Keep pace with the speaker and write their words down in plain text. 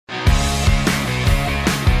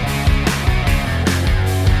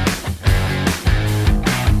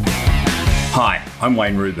I'm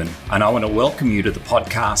Wayne Rubin, and I want to welcome you to the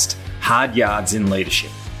podcast Hard Yards in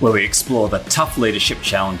Leadership, where we explore the tough leadership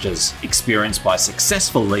challenges experienced by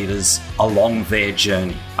successful leaders along their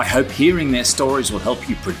journey. I hope hearing their stories will help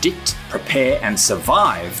you predict, prepare, and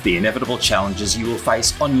survive the inevitable challenges you will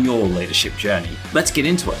face on your leadership journey. Let's get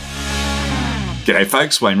into it. G'day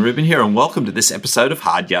folks, Wayne Rubin here, and welcome to this episode of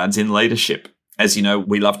Hard Yards in Leadership. As you know,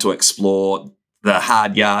 we love to explore the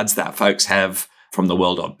hard yards that folks have from the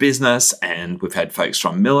world of business, and we've had folks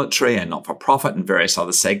from military and not-for-profit and various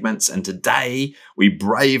other segments. And today, we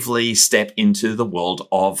bravely step into the world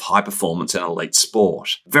of high performance and elite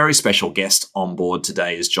sport. Very special guest on board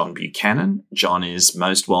today is John Buchanan. John is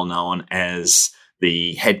most well known as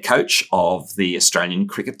the head coach of the Australian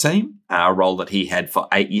cricket team, a role that he had for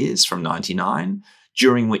 8 years from 99,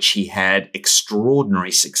 during which he had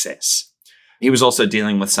extraordinary success. He was also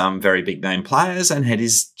dealing with some very big name players and had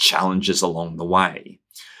his challenges along the way.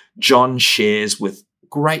 John shares with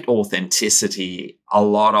great authenticity a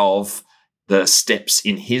lot of the steps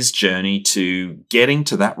in his journey to getting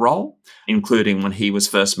to that role, including when he was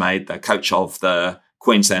first made the coach of the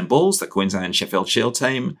Queensland Bulls, the Queensland Sheffield Shield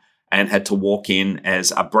team, and had to walk in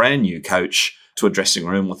as a brand new coach to a dressing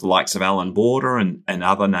room with the likes of Alan Border and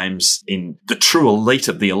other names in the true elite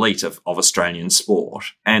of the elite of Australian sport.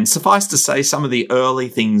 And suffice to say, some of the early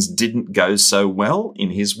things didn't go so well in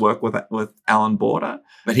his work with Alan Border,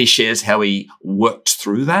 but he shares how he worked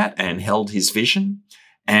through that and held his vision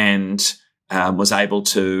and was able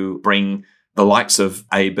to bring the likes of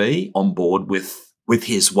AB on board with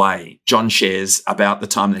his way. John shares about the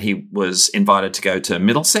time that he was invited to go to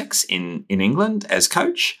Middlesex in England as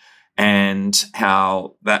coach, and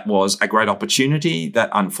how that was a great opportunity that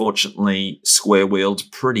unfortunately square-wheeled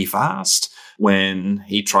pretty fast when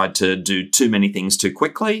he tried to do too many things too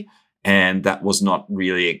quickly, and that was not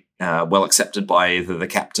really well accepted by either the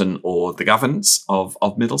captain or the governance of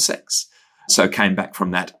Middlesex. So came back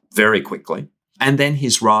from that very quickly. And then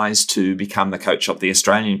his rise to become the coach of the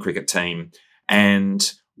Australian cricket team. And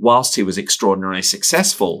whilst he was extraordinarily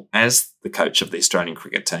successful as the coach of the Australian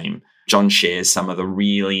cricket team, John shares some of the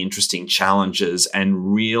really interesting challenges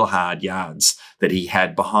and real hard yards that he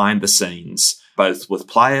had behind the scenes, both with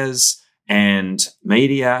players and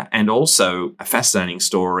media, and also a fascinating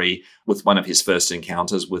story with one of his first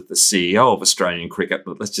encounters with the CEO of Australian cricket,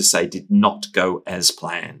 but let's just say did not go as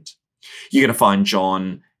planned. You're going to find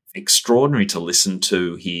John extraordinary to listen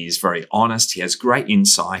to. He's very honest. He has great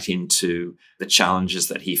insight into the challenges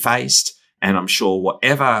that he faced. And I'm sure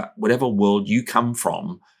whatever world you come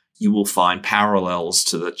from, you will find parallels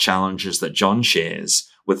to the challenges that John shares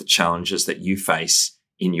with the challenges that you face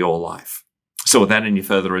in your life. So without any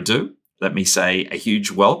further ado, let me say a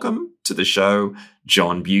huge welcome to the show,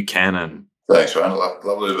 John Buchanan. Thanks, Ryan.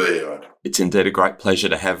 Lovely to be here, mate. It's indeed a great pleasure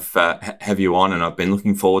to have you on, and I've been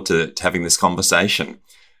looking forward to having this conversation.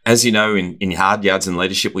 As you know, in Hard Yards in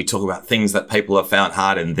Leadership, we talk about things that people have found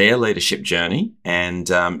hard in their leadership journey. And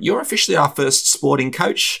you're officially our first sporting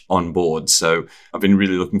coach on board. So I've been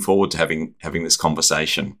really looking forward to having this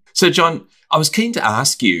conversation. So, John, I was keen to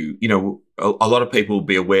ask you, a lot of people will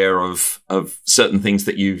be aware of certain things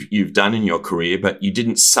that you've done in your career, but you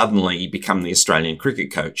didn't suddenly become the Australian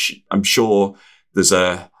cricket coach. I'm sure there's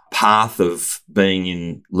a path of being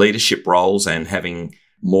in leadership roles and having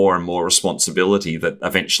more and more responsibility that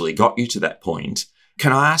eventually got you to that point.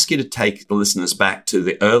 Can I ask you to take the listeners back to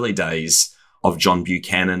the early days of John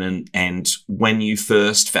Buchanan and when you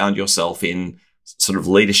first found yourself in sort of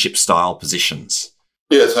leadership style positions?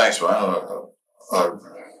 Yeah, thanks, Wayne. I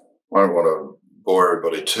won't want to bore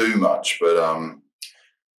everybody too much, but I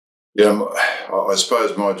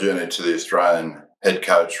suppose my journey to the Australian head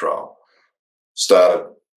coach role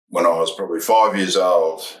started when I was probably 5 years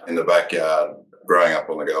old in the backyard, growing up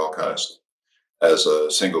on the Gold Coast. As a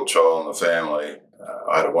single child in the family,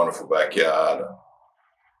 I had a wonderful backyard.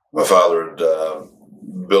 My father had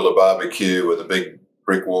built a barbecue with a big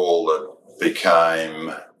brick wall that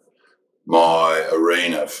became my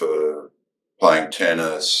arena for playing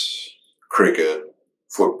tennis, cricket,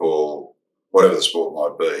 football, whatever the sport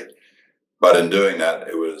might be. But in doing that,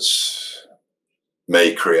 it was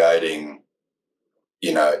me creating,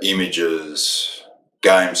 images,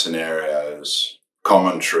 game scenarios,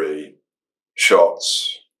 commentary,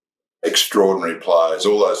 shots, extraordinary players,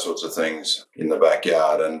 all those sorts of things in the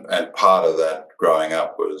backyard. And part of that growing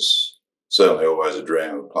up was certainly always a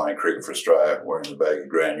dream of playing cricket for Australia, wearing the baggy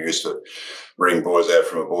green. You used to bring boys out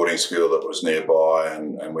from a boarding school that was nearby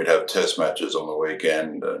and we'd have test matches on the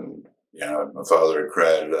weekend. And, my father had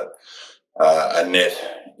created a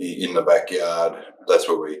net in the backyard. That's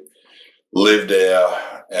where we lived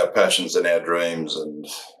our passions and our dreams, and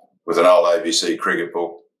with an old ABC cricket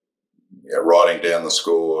book, writing down the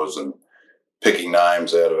scores and picking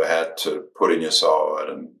names out of a hat to put in your side,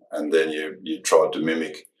 and then you tried to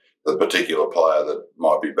mimic the particular player that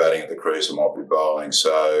might be batting at the crease or might be bowling.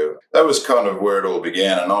 So that was kind of where it all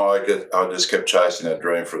began, and I just kept chasing that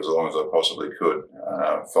dream for as long as I possibly could.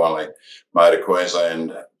 Finally made a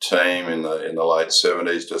Queensland team in the late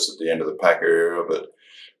 70s, just at the end of the Packer era, but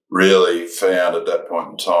really found at that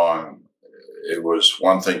point in time it was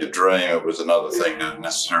one thing to dream, it was another thing to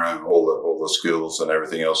necessarily have all the skills and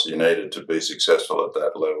everything else you needed to be successful at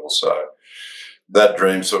that level. So that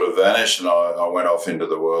dream sort of vanished, and I went off into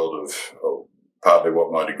the world of partly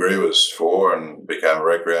what my degree was for, and became a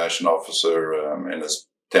recreation officer in the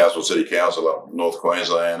Townsville City Council up North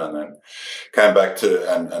Queensland, and then came back to,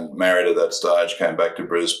 and married at that stage, came back to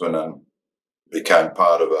Brisbane and became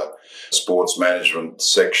part of a sports management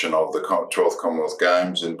section of the 12th Commonwealth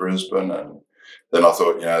Games in Brisbane. And then I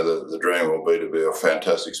thought, the dream will be to be a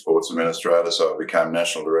fantastic sports administrator. So I became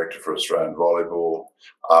National Director for Australian Volleyball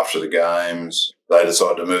after the Games. They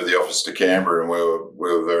decided to move the office to Canberra, and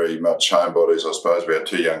we were very much homebodies, I suppose. We had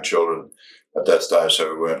 2 young children at that stage,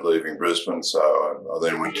 so we weren't leaving Brisbane. So I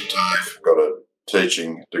then went to TAFE, got a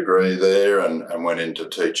teaching degree there, and went into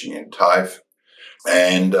teaching in TAFE.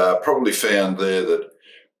 And probably found there that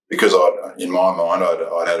because in my mind,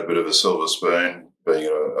 I'd had a bit of a silver spoon, being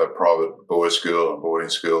a private boys' school and boarding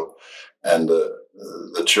school, and the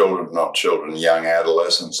young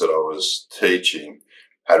adolescents that I was teaching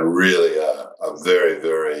had really a very,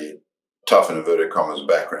 very tough, in inverted commas,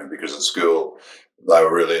 background, because at school they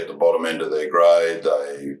were really at the bottom end of their grade.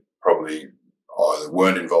 They probably either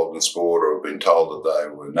weren't involved in sport or had been told that they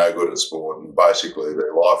were no good at sport, and basically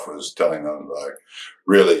their life was telling them they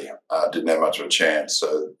really didn't have much of a chance.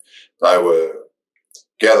 So they were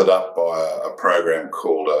gathered up by a program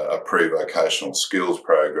called a pre-vocational skills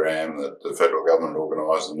program that the federal government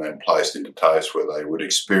organised and then placed into TAFE, where they would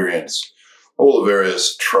experience all the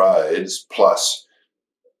various trades plus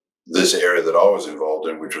this area that I was involved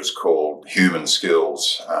in, which was called human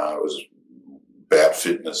skills. It was about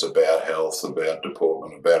fitness, about health, about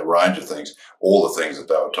deportment, about a range of things, all the things that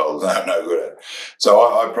they were told they were no good at. So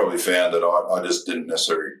I probably found that I just didn't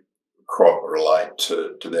necessarily quite relate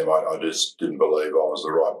to them. I just didn't believe I was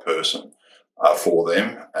the right person for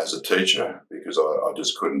them as a teacher, because I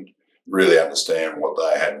just couldn't really understand what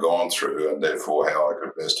they had gone through, and therefore how I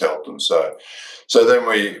could best help them. So then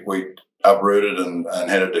we uprooted and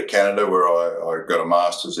headed to Canada, where I got a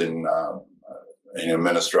master's in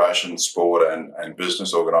administration, sport and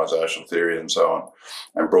business, organisational theory and so on,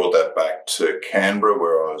 and brought that back to Canberra,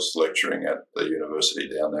 where I was lecturing at the university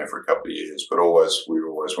down there for a couple of years. But we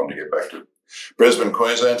always wanted to get back to Brisbane,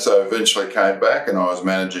 Queensland, so eventually came back, and I was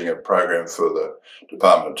managing a program for the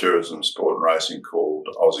Department of Tourism, Sport and Racing called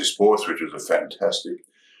Aussie Sports, which was a fantastic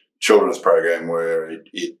children's program where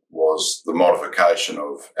it was the modification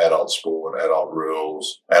of adult sport, adult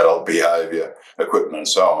rules, adult behaviour, equipment and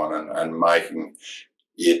so on, and making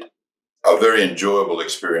it a very enjoyable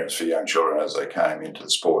experience for young children as they came into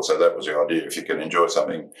the sport. So that was the idea. If you can enjoy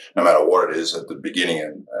something, no matter what it is, at the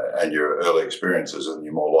beginning and your early experiences, then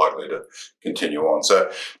you're more likely to continue on.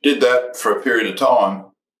 So did that for a period of time.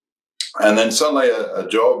 And then suddenly a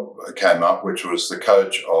job came up, which was the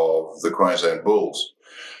coach of the Queensland Bulls.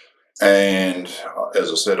 And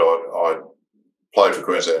as I said, I played for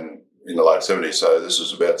Queensland in the late 70s, so this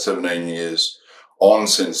was about 17 years on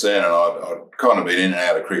since then, and I'd kind of been in and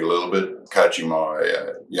out of cricket a little bit, coaching my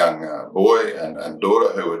young boy and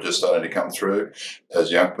daughter, who were just starting to come through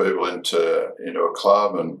as young people into a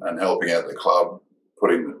club, and helping out the club,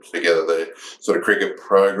 putting together their sort of cricket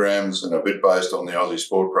programs, and a bit based on the Aussie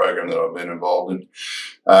Sport program that I've been involved in.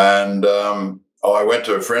 And I went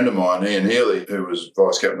to a friend of mine, Ian Healy, who was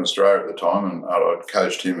Vice Captain of Australia at the time, and I'd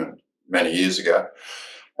coached him many years ago,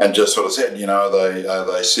 and just sort of said,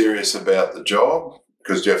 are they serious about the job?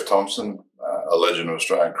 Because Jeff Thompson, a legend of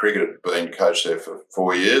Australian cricket, had been coached there for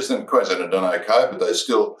 4 years, and Queensland had done okay, but they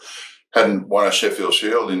still hadn't won a Sheffield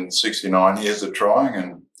Shield in 69 years of trying.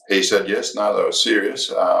 And he said, yes, no, they were serious.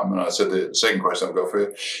 And I said, the second question I've got for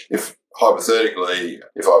you, if I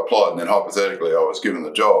applied and then hypothetically I was given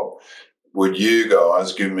the job, would you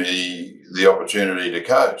guys give me the opportunity to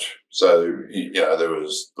coach? So, there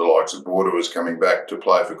was the likes of Border was coming back to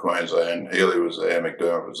play for Queensland, Healy was there,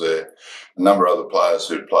 McDermott was there, a number of other players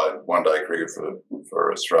who'd played one-day cricket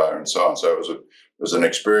for Australia and so on. So it was an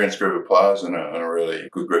experienced group of players and a really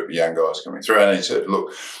good group of young guys coming through. And he said,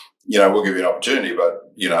 look, we'll give you an opportunity, but,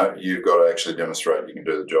 you've got to actually demonstrate you can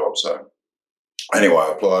do the job. So anyway,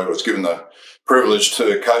 I applied. I was given the privilege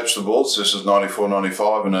to coach the Bulls. This was 94,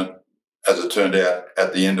 95, and as it turned out,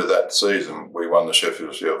 at the end of that season, we won the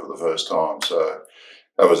Sheffield Shield for the first time. So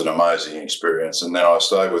that was an amazing experience. And then I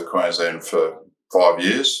stayed with Queensland for 5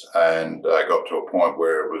 years and got to a point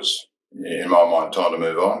where it was, in my mind, time to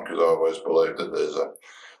move on, because I always believed that there's a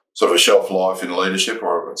sort of a shelf life in leadership,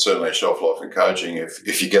 or certainly a shelf life in coaching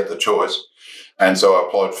if you get the choice. And so I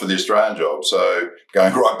applied for the Australian job. So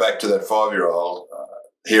going right back to that 5-year-old,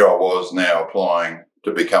 here I was now applying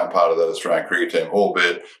to become part of that Australian cricket team,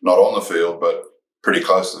 albeit not on the field, but pretty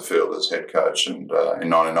close to the field as head coach. And in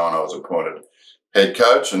 99, I was appointed head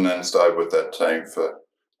coach and then stayed with that team for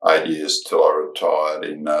 8 years till I retired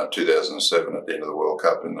in 2007 at the end of the World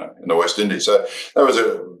Cup in the West Indies. So that was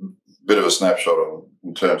a bit of a snapshot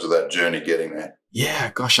in terms of that journey getting there. Yeah,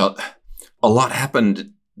 gosh, a lot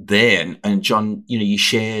happened there. And John, you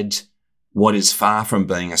shared what is far from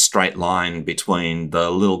being a straight line between the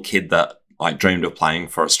little kid that I dreamed of playing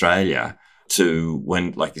for Australia to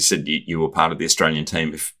when, like you said, you were part of the Australian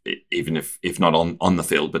team, even if not on the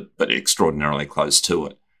field, but extraordinarily close to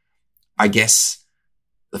it. I guess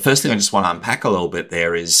the first thing I just want to unpack a little bit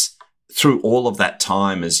there is, through all of that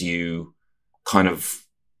time as you kind of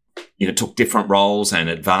took different roles and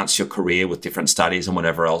advanced your career with different studies and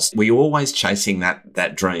whatever else, were you always chasing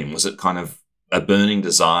that dream? Was it kind of a burning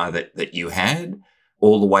desire that you had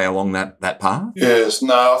all the way along that path? Yes,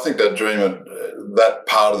 no, I think that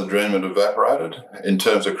part of the dream had evaporated in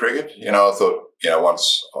terms of cricket. I thought,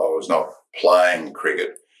 once I was not playing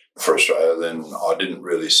cricket for Australia, then I didn't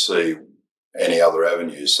really see any other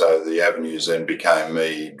avenues. So the avenues then became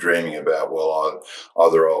me dreaming about, well,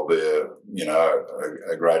 either I'll be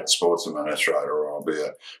a great sports administrator, or I'll be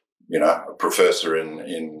a professor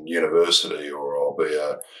in university, or I'll be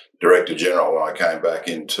a director general when I came back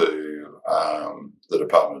into the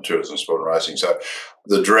Department of Tourism, Sport and Racing. So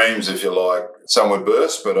the dreams, if you like, some would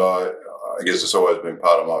burst, but I guess it's always been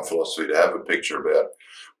part of my philosophy to have a picture about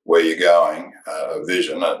where you're going, a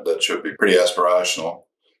vision that should be pretty aspirational,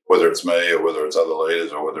 whether it's me or whether it's other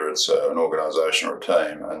leaders or whether it's an organisation or a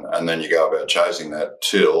team. And then you go about chasing that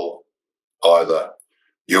till either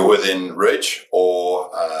you're within reach or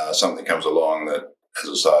something comes along that, as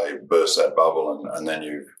I say, bursts that bubble, and then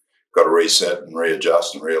you've got to reset and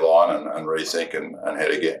readjust and realign and rethink and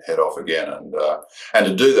head off again. And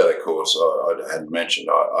to do that, of course, I had mentioned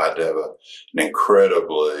I had to have an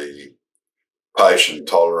incredibly patient,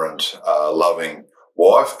 tolerant, loving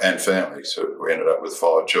wife and family. So we ended up with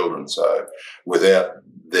 5 children. So without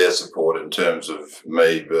their support in terms of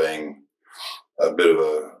me being a bit of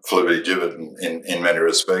a flippity-gibbet in many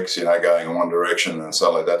respects, going in one direction and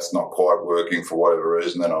suddenly that's not quite working for whatever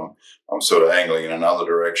reason, then I'm sort of angling in another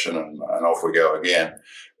direction and off we go again.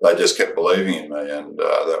 They just kept believing in me, and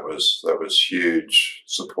that was huge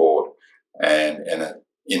support. And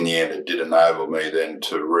in the end, it did enable me then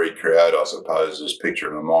to recreate, I suppose, this picture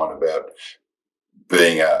in my mind about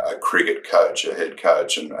being a cricket coach, a head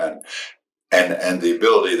coach, and the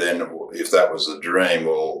ability then, if that was the dream,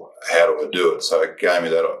 well, how do I do it? So it gave me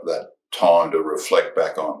that time to reflect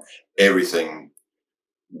back on everything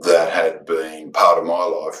that had been part of my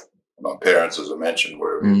life. My parents, as I mentioned,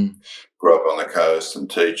 where we grew up on the coast, and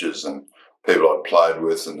teachers and people I'd played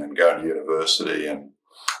with, and then going to university, and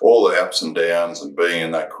all the ups and downs, and being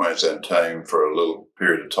in that Queensland team for a little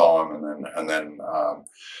period of time, and then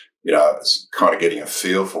it's kind of getting a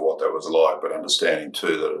feel for what that was like, but understanding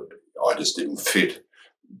too that I just didn't fit,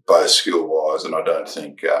 both skill-wise, and I don't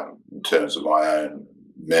think in terms of my own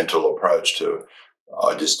mental approach to it,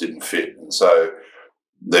 I just didn't fit. And so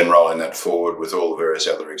then rolling that forward with all the various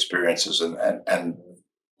other experiences and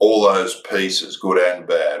all those pieces, good and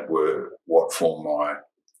bad, were what formed my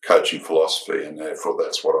coaching philosophy, and therefore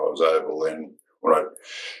that's what I was able then, when I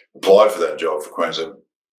applied for that job for Queensland,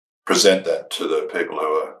 present that to the people who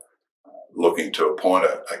are looking to appoint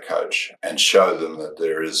a coach and show them that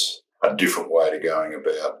there is a different way to going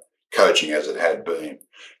about coaching as it had been,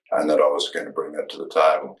 and that I was going to bring that to the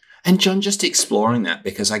table. And John, just exploring that,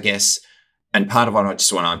 because I guess, and part of what I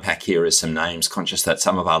just want to unpack here is some names, conscious that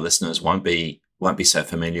some of our listeners won't be so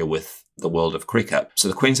familiar with the world of cricket. So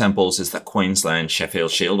the Queensland Bulls is the Queensland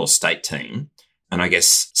Sheffield Shield or state team. And I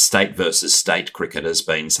guess state versus state cricket has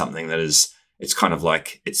been something that it's kind of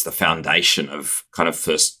like it's the foundation of kind of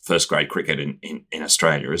first grade cricket in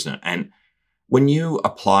Australia, isn't it? And when you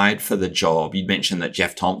applied for the job, you mentioned that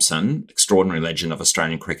Jeff Thompson, extraordinary legend of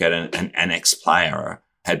Australian cricket and an ex-player,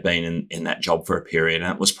 had been in that job for a period.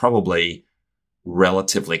 And it was probably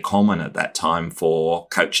relatively common at that time for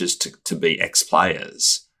coaches to be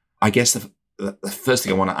ex-players. I guess the first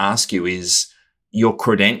thing I want to ask you is your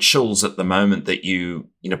credentials at the moment that you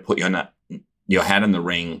put your hat in the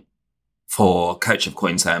ring for coach of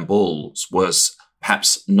Queensland Bulls was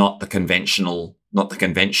perhaps not the conventional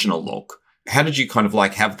look. How did you kind of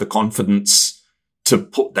like have the confidence to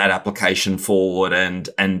put that application forward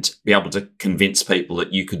and be able to convince people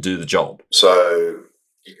that you could do the job? So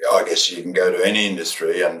I guess you can go to any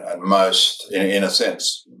industry and most, in a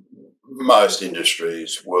sense, most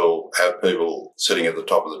industries will have people sitting at the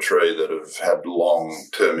top of the tree that have had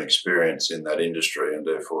long-term experience in that industry, and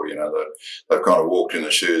therefore, they've kind of walked in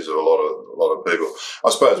the shoes of a lot of people. I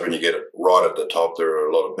suppose when you get it right at the top, there are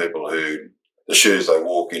a lot of people who the shoes they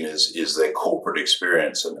walk in is their corporate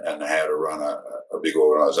experience and how to run a big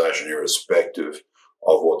organisation, irrespective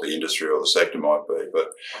of what the industry or the sector might be.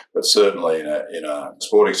 But certainly in a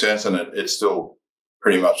sporting sense, and it's still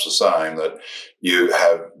pretty much the same, that you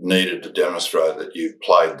have needed to demonstrate that you've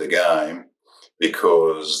played the game,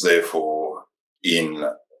 because therefore in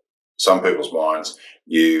some people's minds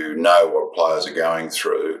you know what players are going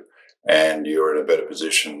through and you're in a better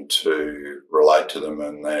position to relate to them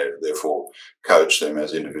and therefore coach them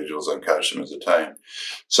as individuals and coach them as a team.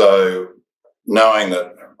 So knowing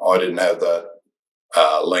that I didn't have that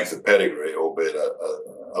length of pedigree, albeit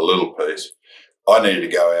a little piece, I needed to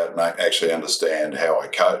go out and actually understand how I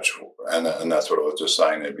coach, and that's what I was just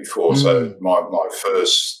saying there before. So my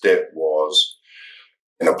first step was,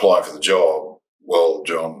 in applying for the job, well,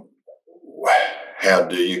 John, how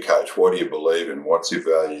do you coach? What do you believe in? What's your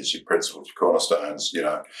values, your principles, your cornerstones,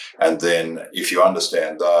 And then if you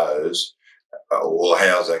understand those, well,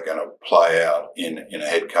 how's that going to play out in a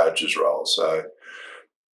head coach's role? So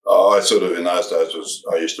I sort of, in those days,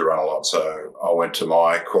 I used to run a lot. So I went to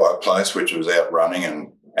my quiet place, which was out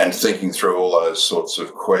running and thinking through all those sorts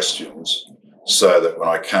of questions, so that when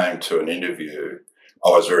I came to an interview, I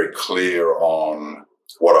was very clear on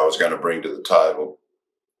what I was going to bring to the table,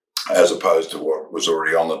 as opposed to what was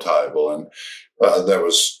already on the table. And that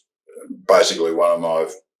was basically one of my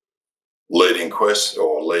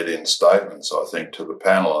lead-in statements, I think, to the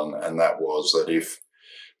panel, and that was that if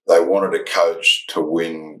they wanted a coach to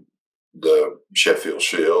win the Sheffield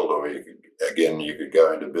Shield, or you could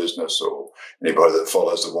go into business, or anybody that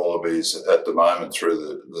follows the Wallabies at the moment through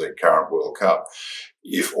the current World Cup,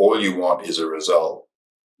 if all you want is a result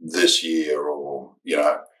this year or,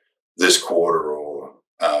 this quarter or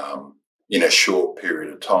in a short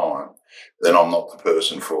period of time, then I'm not the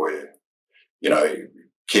person for you.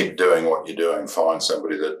 Keep doing what you're doing, find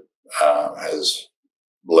somebody that has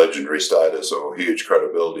legendary status or huge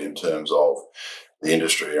credibility in terms of the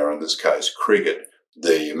industry, or in this case cricket,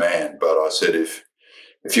 they're your man. But I said, if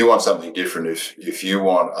you want something different, if you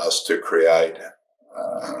want us to create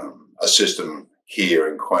a system here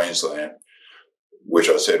in Queensland, which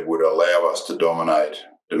I said would allow us to dominate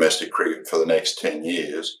domestic cricket for the next 10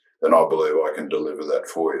 years, then I believe I can deliver that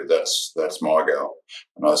for you. That's my goal.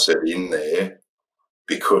 And I said in there,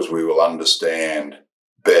 because we will understand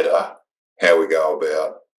better how we go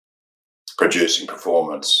about producing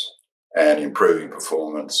performance and improving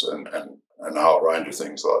performance and a whole range of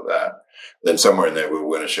things like that, then somewhere in there we'll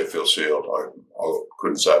win a Sheffield Shield. I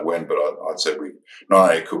couldn't say when, but I'd said not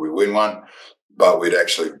only could we win one, but we'd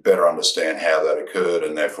actually better understand how that occurred,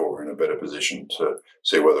 and therefore we're in a better position to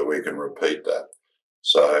see whether we can repeat that.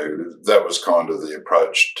 So that was kind of the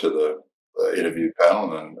approach to the interview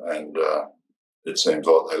panel, and it seems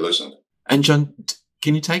like they listened. And John,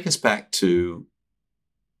 can you take us back to,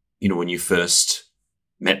 when you first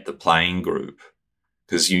met the playing group?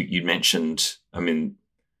 Because you mentioned,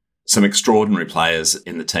 some extraordinary players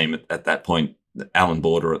in the team at that point, Alan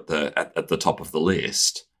Border at the top of the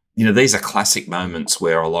list. These are classic moments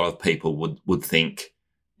where a lot of people would think,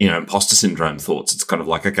 imposter syndrome thoughts. It's kind of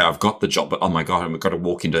like, okay, I've got the job, but oh my God, I've got to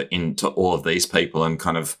walk into all of these people and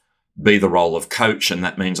kind of be the role of coach, and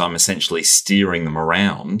that means I'm essentially steering them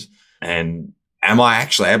around. And am I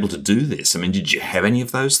actually able to do this? Did you have any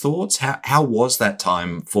of those thoughts? How was that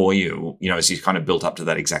time for you, as you kind of built up to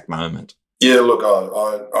that exact moment? Yeah, look,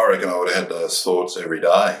 I reckon I would have had those thoughts every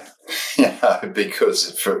day,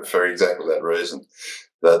 because for exactly that reason,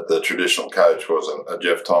 that the traditional coach was a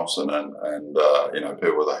Jeff Thompson and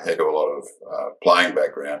people with a heck of a lot of playing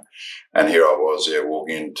background. And here I was,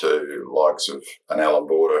 walking into likes of an Alan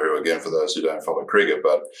Border, who, again, for those who don't follow cricket,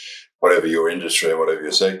 but whatever your industry and whatever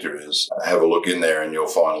your sector is, have a look in there and you'll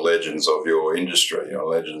find legends of your industry,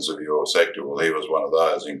 legends of your sector. Well, he was one of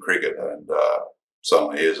those in cricket, and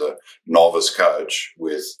suddenly here's a novice coach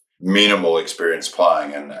with minimal experience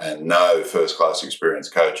playing and no first-class experience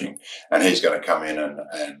coaching, and he's going to come in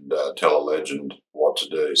and tell a legend what to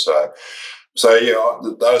do. So yeah,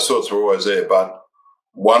 those sorts were always there, but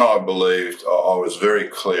One, I believed I was very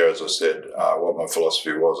clear, as I said, what my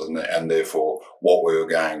philosophy was, and therefore what we were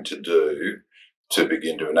going to do to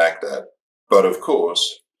begin to enact that. But of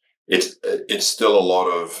course, it's still a lot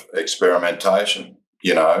of experimentation,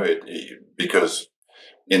 because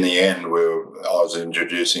in the end, I was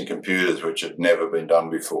introducing computers which had never been done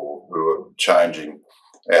before. We were changing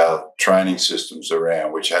our training systems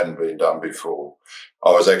around, which hadn't been done before.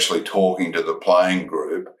 I was actually talking to the playing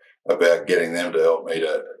group about getting them to help me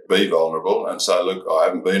to be vulnerable and say, look, I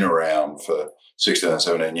haven't been around for 16 or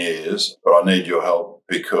 17 years, but I need your help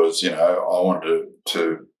because, I wanted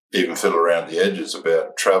to even fiddle around the edges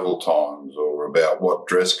about travel times or about what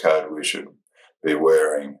dress code we should be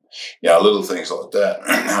wearing, little things like that.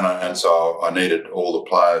 And so I needed all the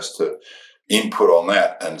players to input on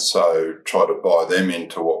that, and so try to buy them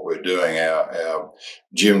into what we're doing. Our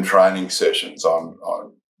gym training sessions, I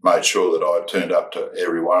made sure that I turned up to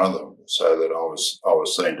every one of them so that I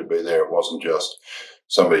was seen to be there. It wasn't just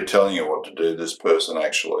somebody telling you what to do. This person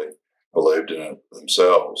actually believed in it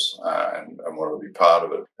themselves and wanted to be part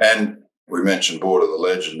of it. And we mentioned Board of the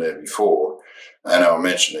Legend there before, and I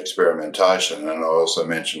mentioned experimentation, and I also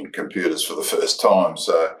mentioned computers for the first time.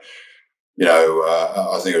 So,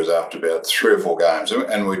 I think it was after about 3 or 4 games,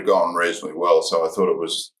 and we'd gone reasonably well. So I thought it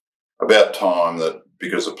was about time that,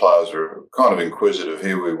 because the players were kind of inquisitive,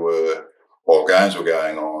 here we were while games were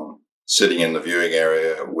going on, sitting in the viewing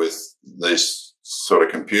area with these sort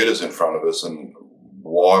of computers in front of us, and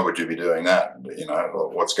why would you be doing that?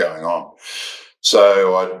 What's going on?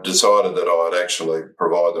 So I decided that I'd actually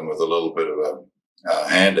provide them with a little bit of a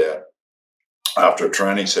handout after a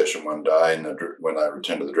training session one day, when they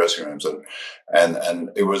returned to the dressing rooms, and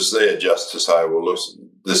it was there just to say, well, look,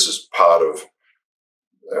 this is part of,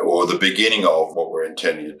 or the beginning of, what we're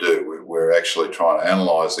intending to do. We're actually trying to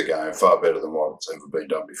analyse the game far better than what's ever been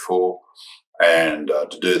done before. And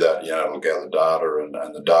to do that, it'll gather data,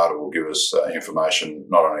 and the data will give us information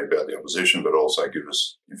not only about the opposition, but also give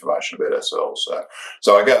us information about ourselves.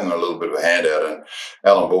 So I gave them a little bit of a handout, and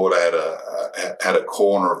Alan Border had a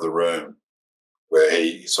corner of the room where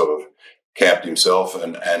he sort of camped himself,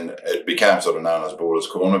 and it became sort of known as Border's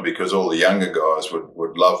Corner, because all the younger guys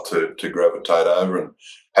would love to gravitate over and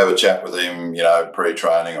have a chat with him,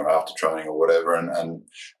 pre-training or after training or whatever. And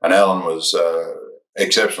Alan was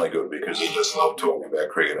exceptionally good, because he just loved talking about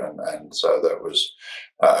cricket, and so that was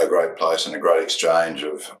a great place and a great exchange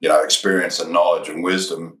of experience and knowledge and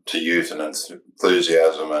wisdom to youth, and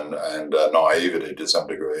enthusiasm and naivety to some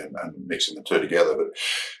degree, and mixing the two together. But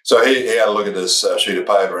so he had a look at this sheet of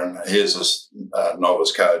paper, and here's this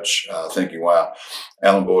novice coach thinking, wow,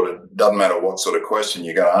 Alan Border, doesn't matter what sort of question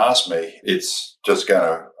you're going to ask me, it's just going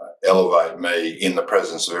to elevate me in the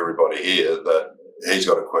presence of everybody here that he's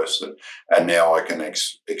got a question, and now I can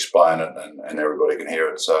explain it, and everybody can hear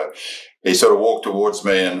it. So he sort of walked towards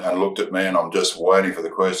me and looked at me, and I'm just waiting for the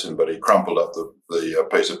question, but he crumpled up the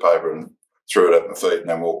piece of paper and threw it at my feet, and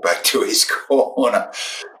then walked back to his corner,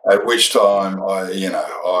 at which time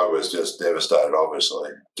I was just devastated,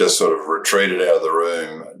 obviously. Just sort of retreated out of the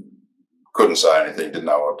room, couldn't say anything, didn't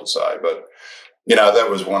know what to say. But,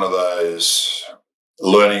 that was one of those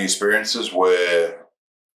learning experiences where,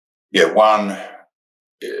 one,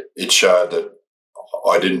 it showed that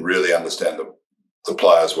I didn't really understand the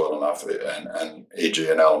players well enough, and e.g.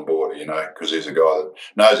 and Alan Border, because he's a guy that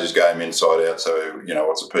knows his game inside out. So,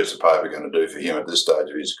 what's a piece of paper going to do for him at this stage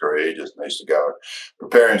of his career? He just needs to go and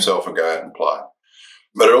prepare himself and go out and play.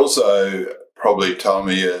 But it also probably told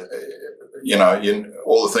me,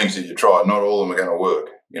 all the things that you try, not all of them are going to work,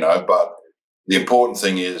 but the important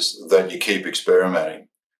thing is that you keep experimenting,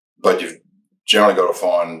 but you've generally got to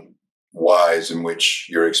find ways in which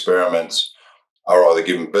your experiments are either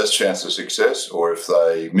given best chance of success, or if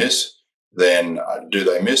they miss, then do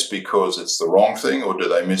they miss because it's the wrong thing, or do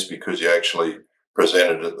they miss because you actually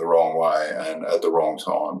presented it the wrong way and at the wrong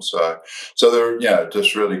time? So they're,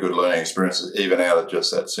 just really good learning experiences, even out of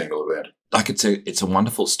just that single event. Like it's a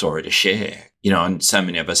wonderful story to share, and so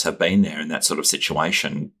many of us have been there in that sort of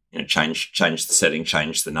situation, change the setting,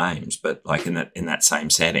 change the names, but like in that same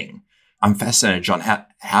setting. I'm fascinated, John,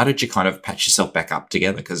 how did you kind of patch yourself back up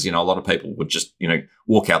together? Because, a lot of people would just,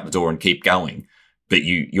 walk out the door and keep going. But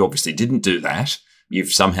you obviously didn't do that.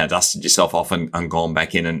 You've somehow dusted yourself off and gone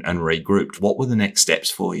back in and regrouped. What were the next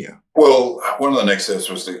steps for you? Well, one of the next steps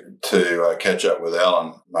was to catch up with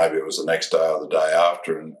Alan. Maybe it was the next day or the day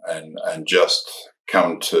after, and just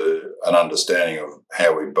come to an understanding of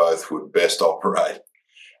how we both would best operate.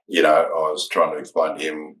 I was trying to explain to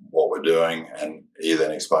him what we're doing, and he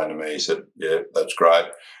then explained to me, he said, yeah, that's great.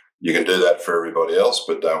 You can do that for everybody else,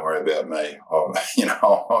 but don't worry about me.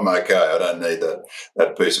 I'm okay. I don't need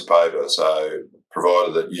that piece of paper. So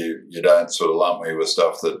provided that you don't sort of lump me with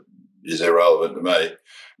stuff that is irrelevant to me,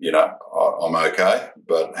 I'm okay,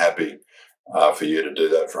 but happy for you to do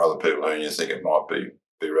that for other people who you think it might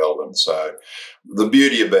be relevant. So the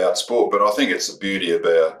beauty about sport, but I think it's the beauty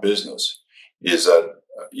about business, is that,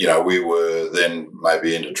 we were then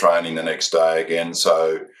maybe into training the next day again.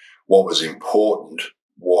 So what was important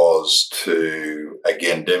was to,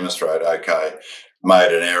 again, demonstrate, okay,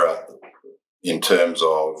 made an error in terms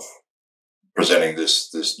of presenting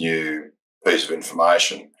this new piece of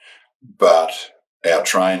information, but our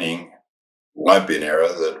training won't be an error,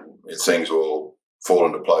 that things will fall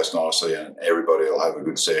into place nicely and everybody will have a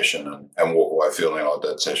good session and walk away feeling like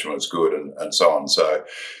that session was good and so on. So,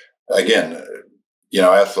 again,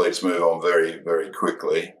 athletes move on very, very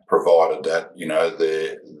quickly, provided that,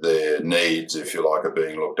 their needs, if you like, are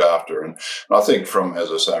being looked after. And I think from a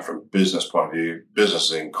business point of view, business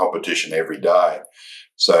is in competition every day.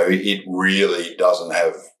 So it really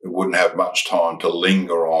wouldn't have much time to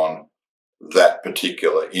linger on that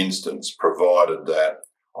particular instance, provided that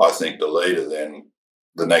I think the leader then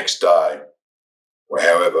the next day, or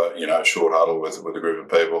however, short huddle with a group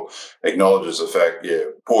of people, acknowledges the fact,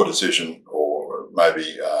 poor decision, or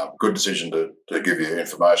maybe good decision to give you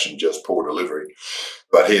information, just poor delivery.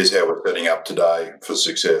 But here's how we're setting up today for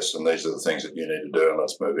success, and these are the things that you need to do, and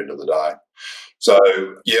let's move into the day. So,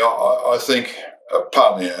 I think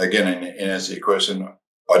partly, again, in answer to your question,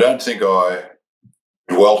 I don't think I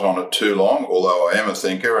dwelt on it too long, although I am a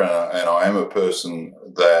thinker and I am a person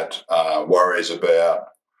that worries about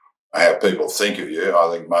how people think of you.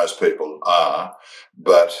 I think most people are.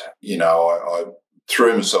 But, I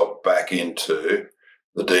threw myself back into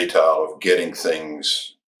the detail of getting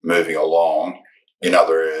things moving along in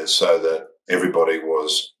other areas so that everybody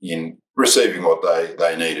was in receiving what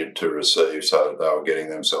they needed to receive, so that they were getting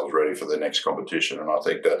themselves ready for the next competition. And I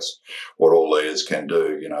think that's what all leaders can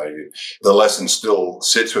do. The lesson still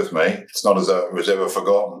sits with me. It's not as though it was ever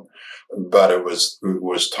forgotten, but it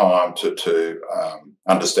was time to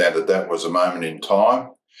understand that was a moment in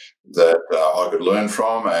time that I could learn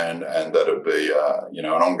from, and that would be an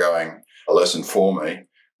ongoing lesson for me.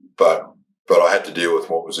 But I had to deal with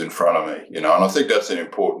what was in front of me, and I think that's an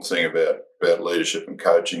important thing about leadership and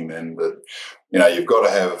coaching then, that, you've got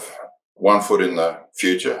to have one foot in the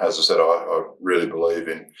future. As I said, I really believe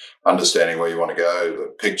in understanding where you want to go,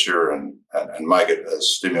 the picture, and make it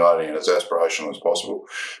as stimulating and as aspirational as possible.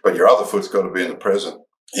 But your other foot's got to be in the present,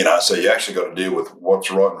 so you actually got to deal with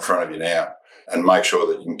what's right in front of you now and make sure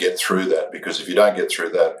that you can get through that, because if you don't get through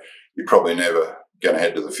that, you're probably never going to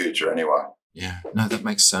head to the future anyway. Yeah, no, that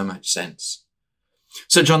makes so much sense.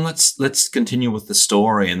 So, John, let's continue with the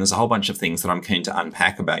story. And there's a whole bunch of things that I'm keen to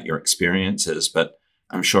unpack about your experiences, but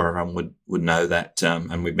I'm sure everyone would know that,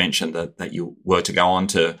 and we've mentioned that you were to go on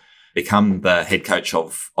to become the head coach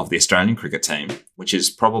of the Australian cricket team, which is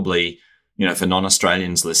probably, for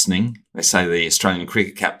non-Australians listening, they say the Australian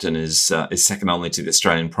cricket captain is second only to the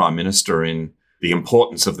Australian Prime Minister in the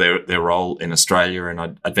importance of their role in Australia. And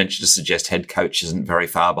I'd venture to suggest head coach isn't very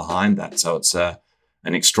far behind that. So it's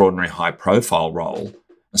an extraordinary high-profile role.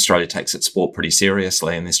 Australia takes its sport pretty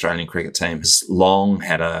seriously, and the Australian cricket team has long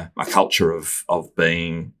had a culture of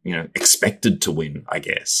being, expected to win, I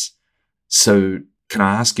guess. So can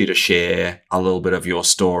I ask you to share a little bit of your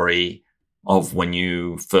story of when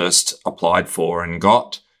you first applied for and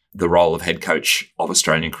got the role of head coach of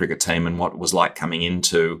Australian cricket team, and what it was like coming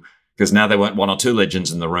into, because now there weren't one or two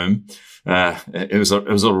legends in the room. It was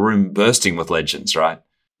a room bursting with legends, right?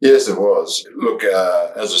 Yes, it was. Look,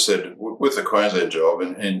 as I said, with the Queensland job,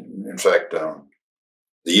 and in fact,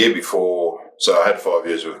 the year before, so I had 5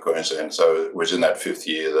 years with Queensland, so it was in that fifth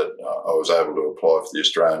year that I was able to apply for the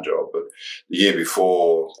Australian job. But the year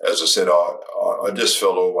before, as I said, I just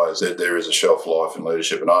felt always that there is a shelf life in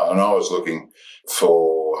leadership, and I was looking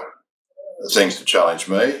for things to challenge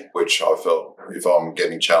me, which I felt if I'm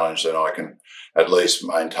getting challenged, then I can at least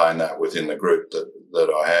maintain that within the group that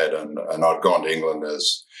I had. And I'd gone to England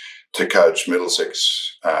to coach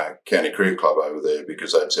Middlesex County Cricket Club over there,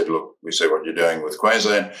 because they'd said, look, we see what you're doing with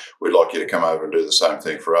Queensland. We'd like you to come over and do the same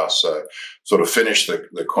thing for us. So sort of finished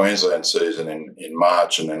the Queensland season in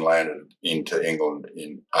March, and then landed into England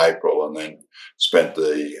in April, and then spent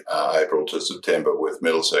the April to September with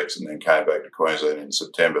Middlesex, and then came back to Queensland in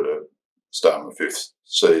September to start my fifth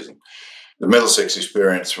season. The Middlesex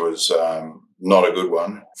experience was not a good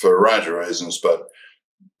one for a range of reasons, but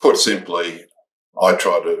put simply, I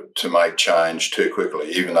tried to make change too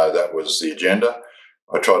quickly, even though that was the agenda.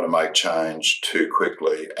 I tried to make change too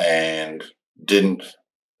quickly and didn't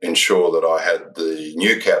ensure that I had the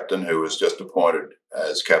new captain, who was just appointed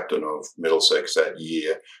as captain of Middlesex that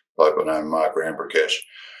year, a bloke named Mark Rambrakesh.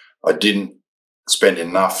 I didn't spend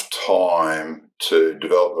enough time to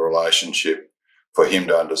develop the relationship for him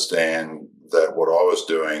to understand that what I was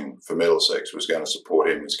doing for Middlesex was going to support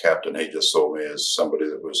him as captain. He just saw me as somebody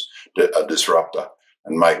that was a disruptor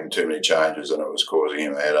and making too many changes, and it was causing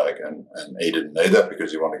him a headache. And he didn't need that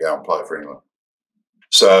because he wanted to go and play for England.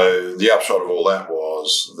 So the upshot of all that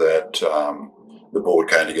was that the board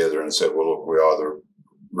came together and said, well, look, we either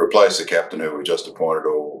replace the captain who we just appointed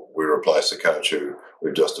or we replace the coach who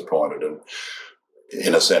we've just appointed. And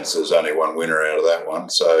in a sense, there's only one winner out of that one.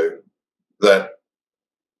 So that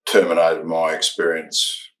terminated my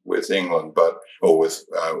experience with England, or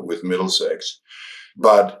with Middlesex.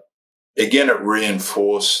 But again, it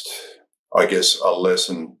reinforced, I guess, a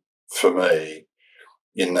lesson for me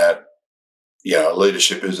in that,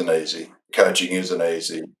 leadership isn't easy. Coaching isn't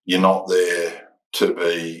easy. You're not there to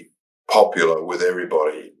be popular with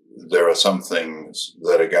everybody. There are some things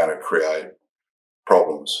that are going to create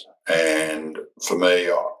problems. And for me,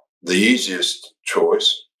 the easiest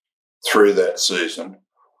choice through that season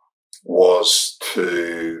was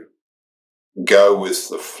to go with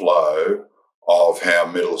the flow of how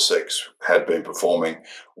Middlesex had been performing,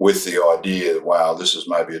 with the idea that, wow, this is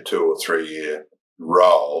maybe a 2 or 3 year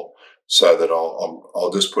role, so that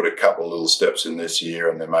I'll just put a couple of little steps in this year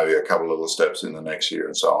and then maybe a couple of little steps in the next year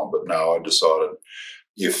and so on. But no, I decided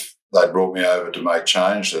if they brought me over to make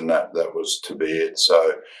change, then that was to be it.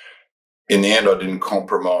 So in the end, I didn't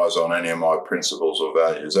compromise on any of my principles or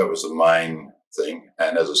values. That was the main thing.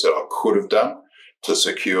 And as I said, I could have done to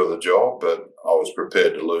secure the job, but I was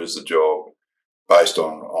prepared to lose the job based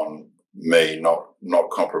on me not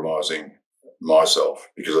compromising myself,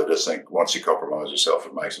 because I just think once you compromise yourself,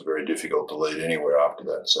 it makes it very difficult to lead anywhere after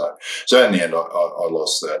that. So in the end, I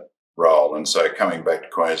lost that role. And so coming back to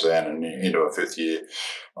Queensland and into a 5th year,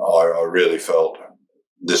 I really felt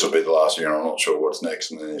this will be the last year and I'm not sure what's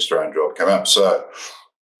next. And then the Australian job came up. So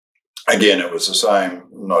again, it was the same,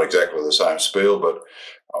 not exactly the same spiel, but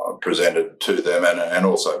I presented to them. And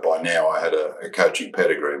also by now I had a coaching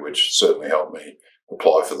pedigree, which certainly helped me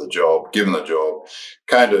apply for the job, given the job.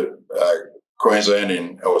 Came to Queensland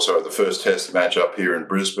the first test match up here in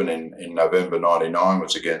Brisbane in November 99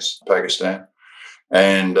 was against Pakistan.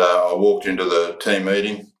 And I walked into the team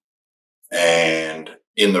meeting, and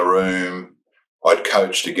in the room, I'd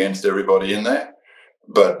coached against everybody in there,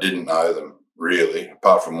 but didn't know them really,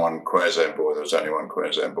 apart from one Queensland boy. There was only one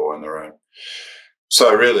Queensland boy in the room.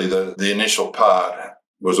 So really the initial part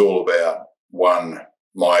was all about, one,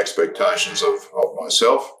 my expectations of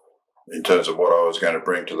myself in terms of what I was going to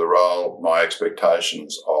bring to the role, my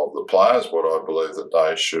expectations of the players, what I believe that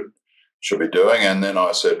they should be doing. And then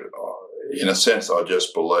I said, in a sense, I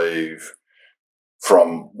just believe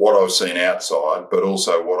from what I've seen outside, but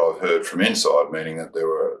also what I've heard from inside, meaning that there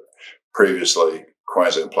were previously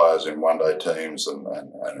Queensland players in one-day teams and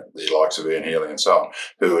the likes of Ian Healy and so on,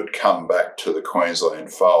 who had come back to the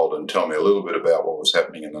Queensland fold and tell me a little bit about what was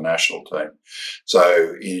happening in the national team.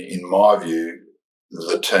 So in my view,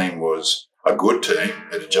 the team was a good team.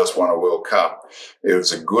 It had just won a World Cup. It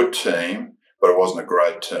was a good team, but it wasn't a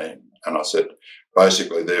great team. And I said,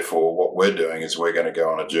 basically, therefore, what we're doing is we're going to go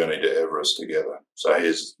on a journey to Everest together. So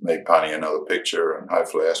here's me painting another picture, and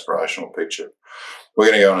hopefully aspirational picture. We're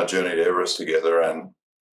going to go on a journey to Everest together, and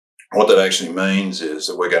what that actually means is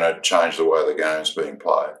that we're going to change the way the game's being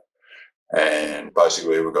played. And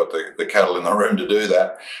basically, we've got the cattle in the room to do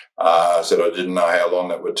that. I said I didn't know how long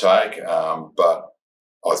that would take, but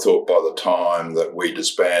I thought by the time that we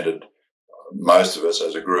disbanded, most of us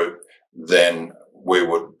as a group, then we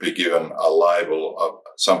would be given a label of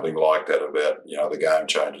something like that about, the game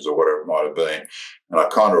changes or whatever it might have been. And I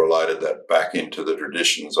kind of related that back into the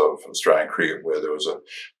traditions of Australian cricket, where there was a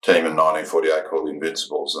team in 1948 called the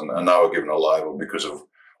Invincibles, and they were given a label because of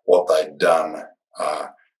what they'd done,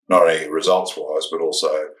 not only results-wise, but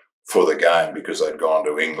also for the game, because they'd gone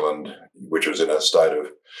to England, which was in a state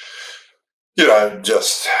of,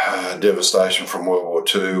 just devastation from World War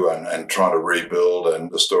II and trying to rebuild,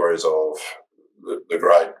 and the stories of the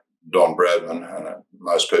great Don Bradman, and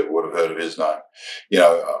most people would have heard of his name.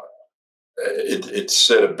 It's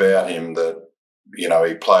said about him that,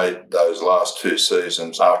 he played those last 2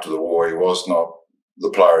 seasons after the war. He was not the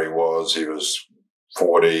player he was. He was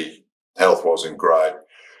 40, health wasn't great,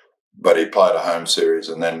 but he played a home series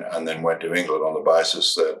and then went to England on the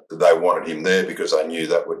basis that they wanted him there because they knew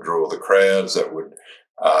that would draw the crowds, that would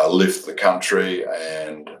lift the country,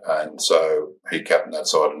 and so he captained that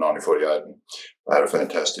side in 1948 and they had a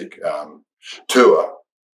fantastic tour.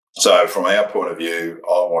 So from our point of view,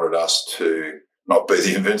 I wanted us to not be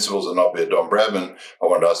the Invincibles and not be a Don Bradman. I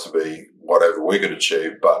wanted us to be whatever we could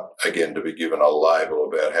achieve, but again, to be given a label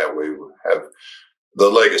about how we have the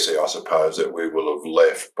legacy, I suppose, that we will have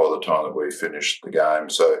left by the time that we finished the game.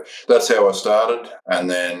 So that's how I started. And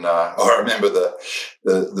then I remember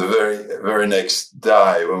the very next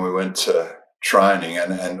day when we went to training,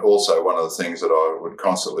 and also one of the things that I would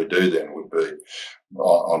constantly do then would be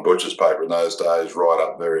on butcher's paper in those days, write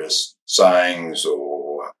up various sayings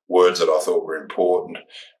or words that I thought were important.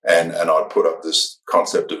 And I'd put up this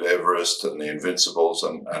concept of Everest and the Invincibles,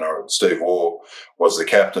 and Steve Waugh was the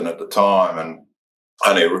captain at the time, and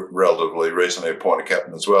only relatively recently appointed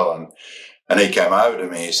captain as well. And he came over to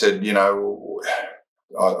me, he said,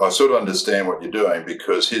 I sort of understand what you're doing,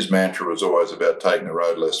 because his mantra was always about taking the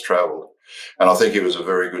road less travelled. And I think he was a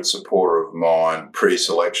very good supporter of mine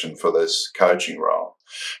pre-selection for this coaching role.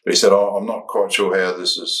 But he said, I'm not quite sure how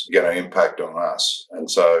this is going to impact on us. And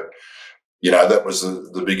so, that was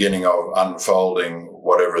the beginning of unfolding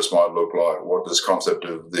whatever this might look like, what this concept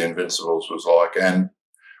of the Invincibles was like. And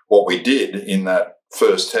what we did in that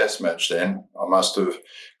first test match then, I must have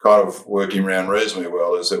kind of working around reasonably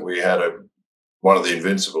well, is that we had one of the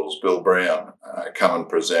Invincibles, Bill Brown, come and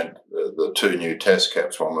present the two new test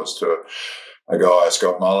caps. One was to a guy,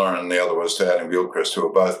 Scott Muller, and the other was to Adam Gilchrist, who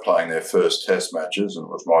were both playing their first test matches, and it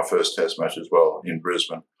was my first test match as well in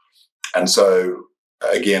Brisbane. And so,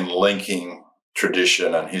 again, linking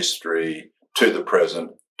tradition and history to the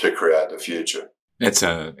present to create the future. It's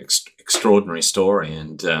an extraordinary story,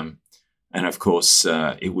 and of course,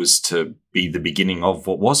 it was to be the beginning of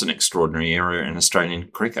what was an extraordinary era in Australian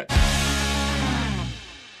cricket.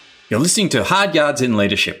 You're listening to Hard Yards in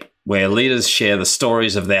Leadership, where leaders share the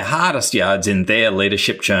stories of their hardest yards in their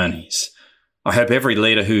leadership journeys. I hope every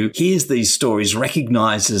leader who hears these stories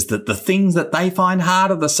recognises that the things that they find hard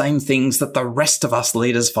are the same things that the rest of us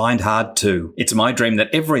leaders find hard too. It's my dream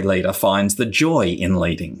that every leader finds the joy in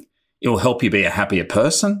leading. It will help you be a happier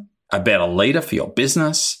person, a better leader for your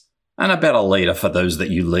business, and a better leader for those that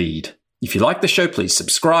you lead. If you like the show, please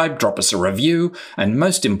subscribe, drop us a review, and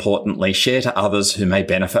most importantly, share to others who may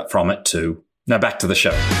benefit from it too. Now back to the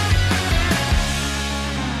show.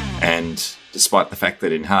 And despite the fact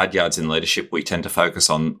that in Hard Yards in Leadership, we tend to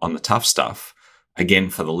focus on the tough stuff,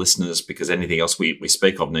 again, for the listeners, because anything else we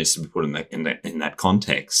speak of needs to be put in that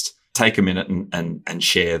context, take a minute and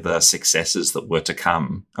share the successes that were to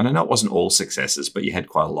come. And I know it wasn't all successes, but you had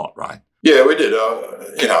quite a lot, right? Yeah, we did.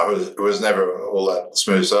 It was never all that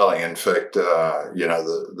smooth sailing. In fact,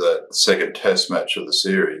 the second test match of the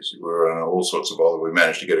series, we were in all sorts of bother. We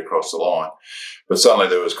managed to get across the line. But suddenly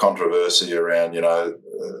there was controversy around,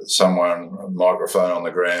 someone, a microphone on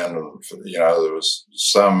the ground, and, there was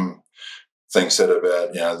some thing said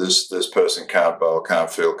about, this person can't bowl,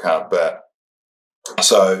 can't field, can't bat.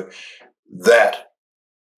 So that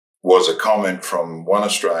was a comment from one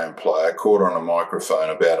Australian player caught on a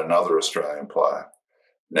microphone about another Australian player.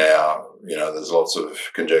 Now, there's lots of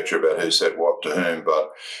conjecture about who said what to whom,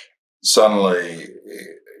 but suddenly,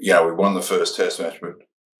 we won the first test match, but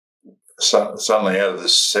suddenly out of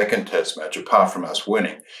this second test match, apart from us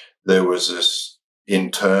winning, there was this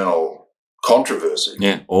internal controversy.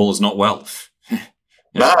 Yeah, all is not well.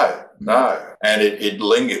 Yeah. No. And it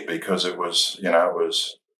lingered because it was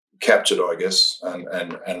captured, I guess,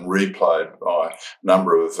 and replayed by a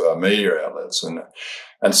number of media outlets.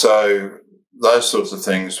 And so those sorts of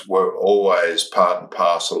things were always part and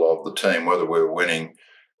parcel of the team, whether we were winning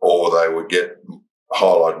or they would get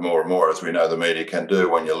highlighted more and more, as we know the media can do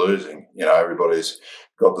when you're losing. Everybody's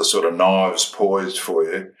got the sort of knives poised for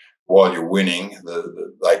you. While you're winning,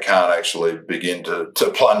 they can't actually begin to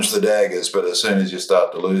plunge the daggers, but as soon as you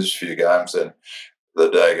start to lose a few games, then the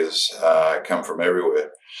daggers come from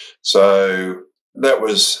everywhere. So that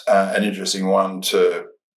was an interesting one to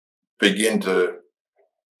begin to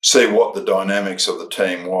see what the dynamics of the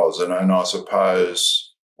team was. And I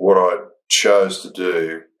suppose what I chose to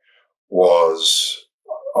do was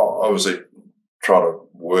obviously try to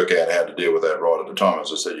work out how to deal with that right at the time.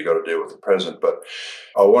 As I said, you've got to deal with the present. But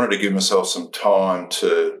I wanted to give myself some time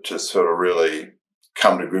to sort of really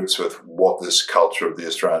come to grips with what this culture of the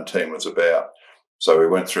Australian team was about. So we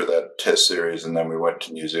went through that test series, and then we went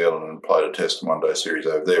to New Zealand and played a test and one-day series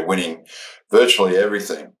over there, winning virtually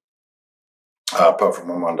everything apart from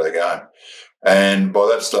one one-day game. And by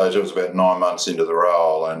that stage, I was about 9 months into the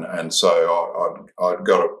role, and so I'd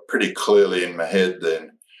got it pretty clearly in my head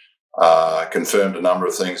then, confirmed a number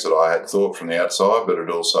of things that I had thought from the outside, but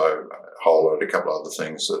it also highlighted a couple of other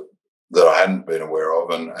things that I hadn't been aware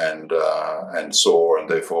of and saw and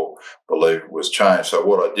therefore believed was changed. So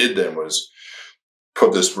what I did then was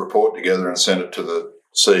put this report together and sent it to the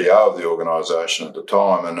CEO of the organisation at the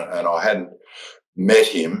time, and I hadn't met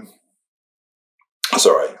him.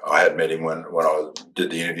 Sorry, I had met him when I did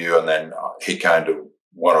the interview, and then he came to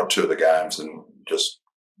one or two of the games and just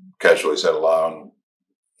casually said hello and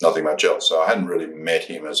nothing much else. So I hadn't really met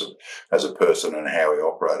him as a person and how he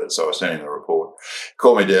operated. So I sent him the report. He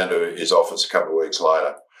called me down to his office a couple of weeks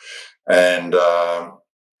later, and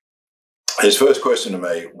his first question to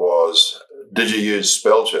me was, "Did you use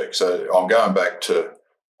spell check?" So I'm going back to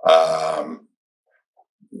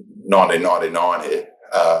 1999 here.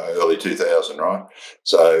 Early 2000, right?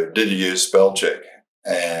 So, did you use spell check?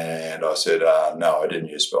 And I said, no, I didn't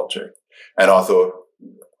use spell check. And I thought,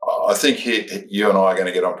 I think you and I are going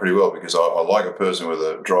to get on pretty well because I like a person with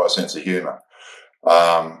a dry sense of humour.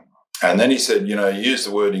 And then he said, you use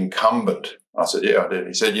the word incumbent. I said, yeah, I did.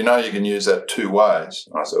 He said, you can use that two ways.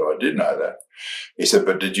 And I said, I did know that. He said,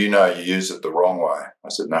 but did you know you used it the wrong way? I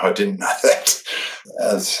said, no, I didn't know that.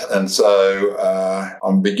 And so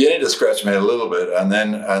I'm beginning to scratch my head a little bit, and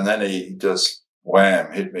then he just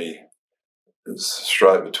wham hit me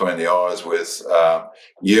straight between the eyes with,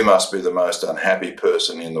 "You must be the most unhappy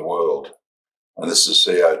person in the world." And this is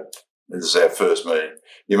CEO. This is our first meeting.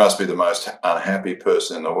 "You must be the most unhappy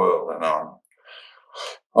person in the world." And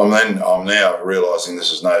I'm now realising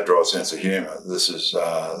this is no dry sense of humour. This is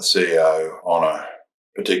the CEO on a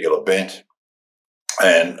particular bent,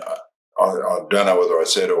 and I don't know whether I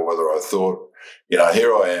said or whether I thought,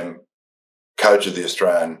 here I am, coach of the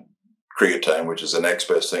Australian cricket team, which is the next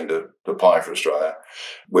best thing to playing for Australia.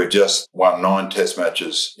 We've just won 9 test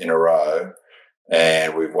matches in a row,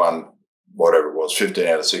 and we've won whatever it was, 15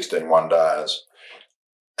 out of 16 one-dayers.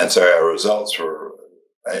 And so our results were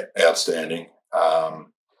outstanding.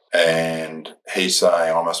 And he's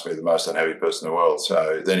saying, I must be the most unhappy person in the world.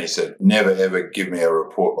 So then he said, never, ever give me a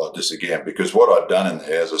report like this again. Because what I'd done in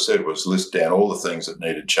there, as I said, was list down all the things that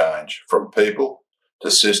needed change, from people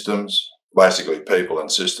to systems, basically people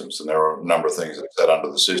and systems. And there are a number of things that sat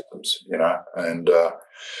under the systems, And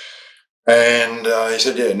he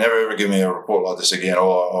said, yeah, never, ever give me a report like this again.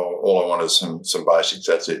 All I want is some basics.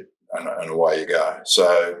 That's it. And away you go.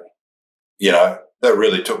 So, that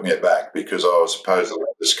really took me aback, because I was supposedly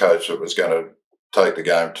this coach that was going to take the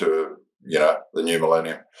game to, the new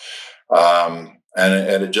millennium. And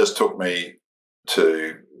it just took me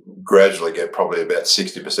to gradually get probably about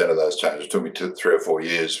 60% of those changes. It took me 3 or 4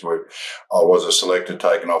 years where I was a selector,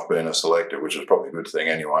 taken off being a selector, which was probably a good thing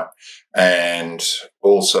anyway. And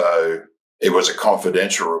also it was a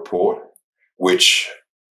confidential report, which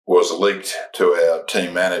was leaked to our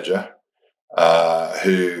team manager,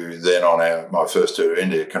 who then on my first tour to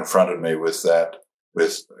India confronted me with that,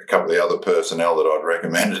 with a couple of the other personnel that I'd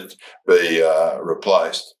recommended be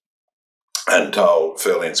replaced, and told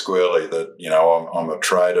fairly and squarely that, I'm a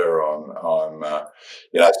traitor, I'm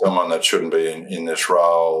someone that shouldn't be in this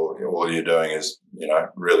role. All you're doing is,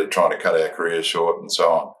 really trying to cut our career short, and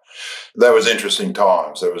so on. That was interesting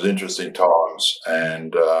times.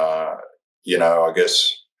 And, I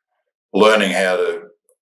guess learning how to,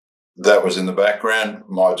 that was in the background.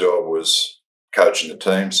 My job was coaching the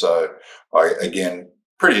team. So I, again,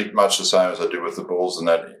 pretty much the same as I did with the Bulls in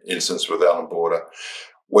that instance with Alan Border,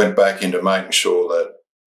 went back into making sure that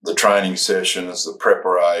the training sessions, the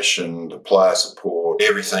preparation, the player support,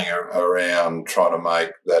 everything around trying to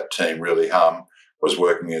make that team really hum was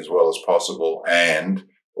working as well as possible, and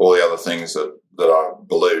all the other things that I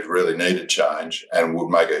believed really needed change and would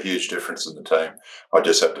make a huge difference in the team. I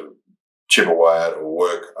just had to chip away at it or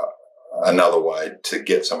work another way to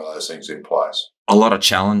get some of those things in place. A lot of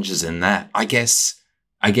challenges in that. I guess,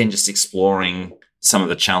 again, just exploring some of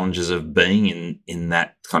the challenges of being in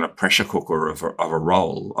that kind of pressure cooker of a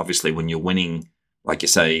role. Obviously, when you're winning, like you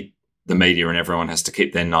say, the media and everyone has to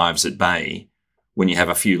keep their knives at bay. When you have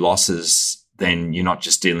a few losses, then you're not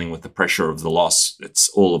just dealing with the pressure of the loss. It's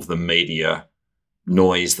all of the media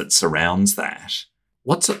noise that surrounds that.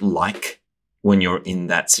 What's it like when you're in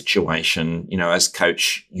that situation? As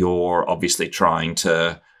coach, you're obviously trying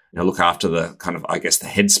to look after the kind of, I guess, the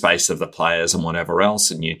headspace of the players and whatever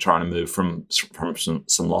else, and you're trying to move from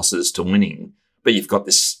some losses to winning. But you've got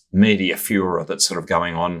this media furor that's sort of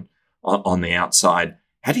going on the outside.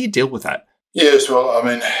 How do you deal with that? Yes, well,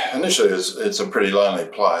 initially it's a pretty lonely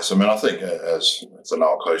place. I think, as it's an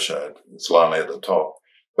old cliche, it's lonely at the top,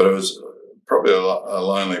 but it was probably a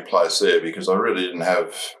lonely place there because I really didn't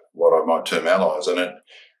have what I might term allies in it.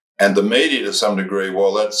 And the media, to some degree,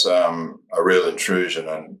 well, that's a real intrusion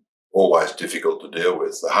and always difficult to deal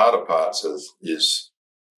with. The harder parts is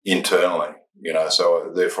internally,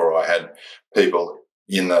 so therefore I had people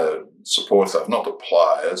in the support staff, not the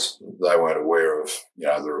players. They weren't aware of,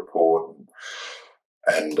 the report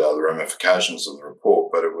and the ramifications of the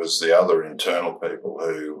report, but it was the other internal people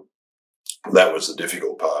who, that was the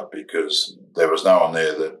difficult part, because there was no one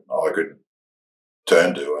there that I could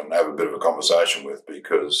turn to and have a bit of a conversation with,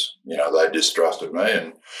 because, they distrusted me,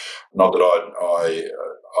 and not that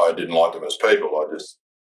I didn't like them as people. I just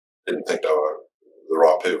didn't think they were the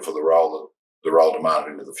right people for the role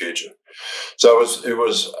demanded into the future. So it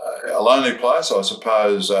was a lonely place, I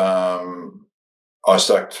suppose. I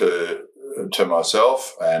stuck to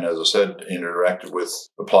myself, and as I said, interacted with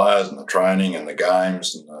the players and the training and the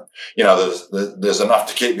games, and there's enough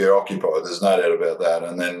to keep you occupied. There's no doubt about that.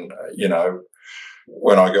 And then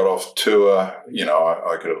when I got off tour,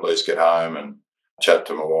 I could at least get home and chat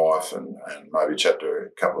to my wife and maybe chat to a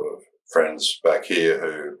couple of friends back here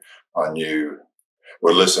who I knew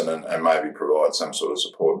would listen and maybe provide some sort of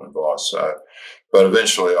support and advice. So, but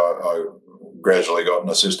eventually I gradually got an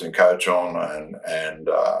assistant coach on and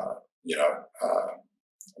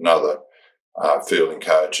another fielding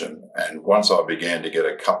coach. And once I began to get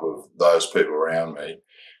a couple of those people around me,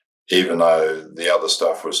 even though the other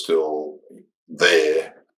stuff was still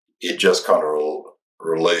there, it just kind of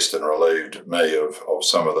released and relieved me of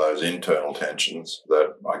some of those internal tensions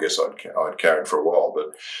that I guess I'd carried for a while.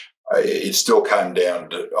 But it still came down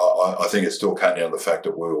to, I think it still came down to the fact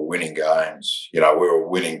that we were winning games. We were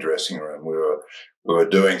winning dressing room. We were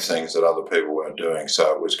doing things that other people weren't doing.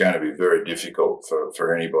 So it was going to be very difficult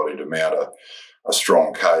for anybody to mount a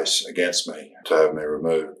strong case against me to have me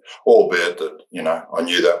removed, albeit that, I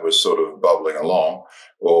knew that was sort of bubbling along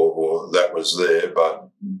or that was there, but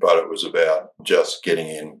it was about just getting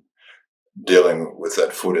in, dealing with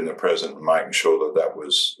that foot in the present and making sure that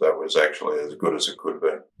was actually as good as it could be.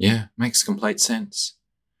 Yeah, makes complete sense.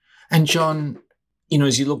 And John,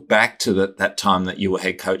 as you look back to that time that you were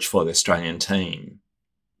head coach for the Australian team,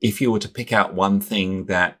 if you were to pick out one thing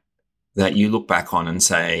that you look back on and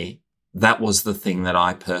say, that was the thing that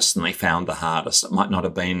I personally found the hardest. It might not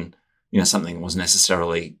have been, something that was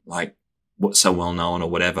necessarily like so well known or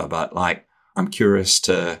whatever, but like, I'm curious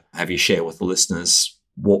to have you share with the listeners,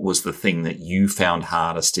 what was the thing that you found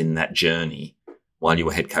hardest in that journey while you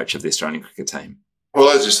were head coach of the Australian cricket team? Well,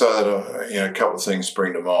 as you say, a couple of things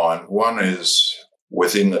spring to mind. One is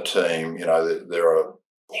within the team, there are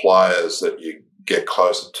players that you get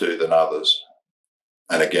closer to than others.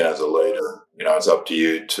 And again, as a leader, it's up to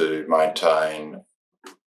you to maintain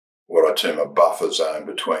what I term a buffer zone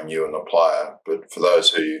between you and the player. But for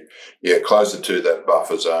those who you get closer to, that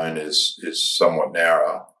buffer zone is somewhat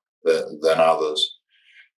narrower than others.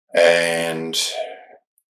 And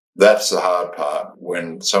that's the hard part,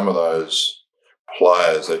 when some of those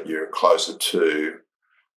players that you're closer to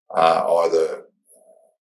either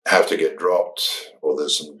have to get dropped or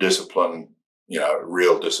there's some discipline,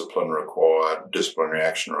 real discipline required, disciplinary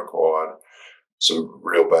action required, some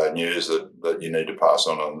real bad news that you need to pass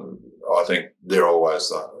on. And I think they're always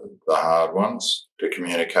the hard ones to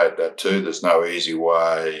communicate that to. There's no easy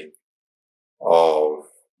way of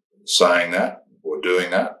saying that or doing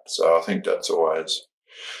that. So I think that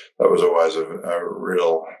was always a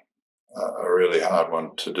really hard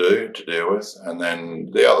one to deal with. And then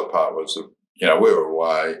the other part was that, we were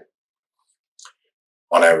away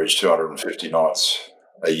on average 250 nights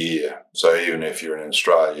a year. So even if you're in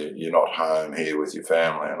Australia, you're not home here with your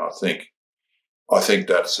family. And I think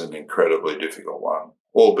that's an incredibly difficult one,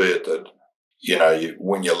 albeit that,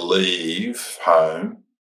 when you leave home,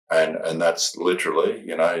 and that's literally,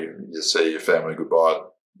 you see your family goodbye,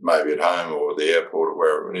 maybe at home or the airport or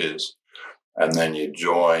wherever it is, and then you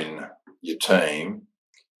join your team,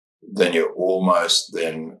 then you almost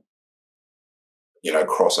then,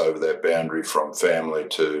 cross over that boundary from family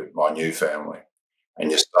to my new family.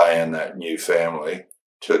 And you stay in that new family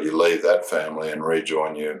till you leave that family and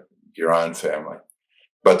rejoin your own family.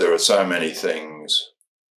 But there are so many things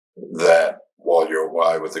that while you're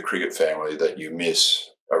away with the cricket family that you miss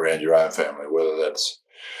around your own family, whether that's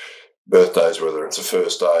birthdays, whether it's a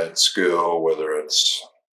first day at school, whether it's,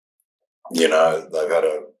 they've had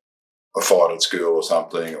a fight at school or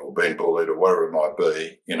something, or been bullied or whatever it might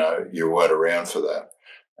be, you weren't around for that.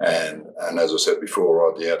 And as I said before,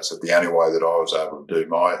 right at the outset, the only way that I was able to do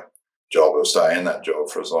my job or stay in that job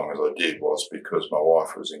for as long as I did was because my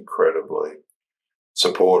wife was incredibly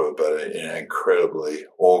supportive, but incredibly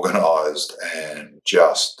organised and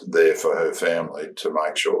just there for her family to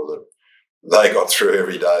make sure that they got through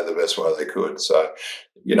every day the best way they could. So,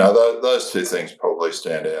 those two things probably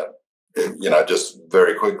stand out, just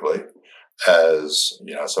very quickly as,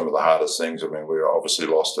 some of the hardest things. I mean, we obviously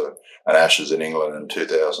lost an Ashes in England in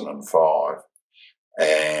 2005.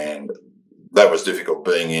 And that was difficult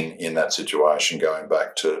being in that situation, going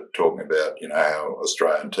back to talking about, how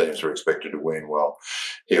Australian teams were expected to win. Well,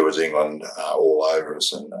 here was England all over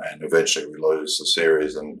us, and eventually we lose the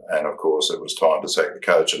series. And of course, it was time to sack the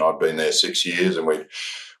coach. And I'd been there 6 years and we'd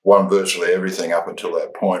won virtually everything up until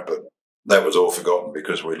that point. But that was all forgotten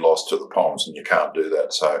because we lost to the Poms, and you can't do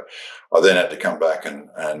that. So I then had to come back and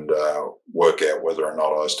work out whether or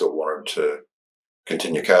not I still wanted to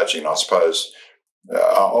continue coaching. I suppose I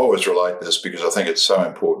always relate this because I think it's so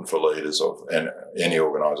important for leaders of any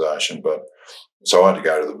organisation. But so I had to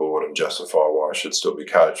go to the board and justify why I should still be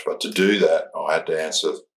coached. But to do that, I had to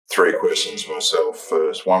answer 3 questions myself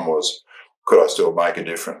first. One was, could I still make a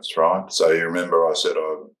difference, right? So you remember I said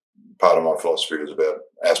part of my philosophy was about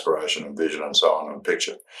aspiration and vision and so on and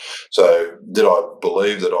picture. So did I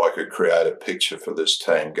believe that I could create a picture for this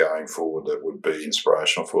team going forward that would be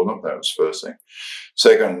inspirational for them? That was the first thing.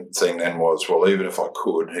 Second thing then was, well, even if I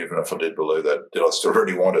did believe that, did I still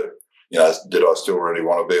really want to? Did I still really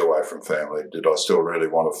want to be away from family? Did I still really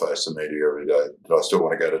want to face the media every day? Did I still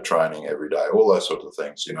want to go to training every day? All those sorts of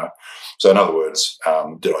things, So in other words,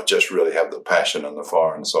 did I just really have the passion and the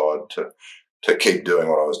fire inside to keep doing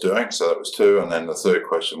what I was doing? So that was 2. And then the third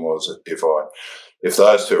question was, if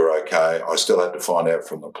those 2 are okay, I still had to find out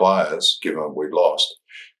from the players, given we'd lost,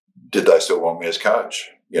 did they still want me as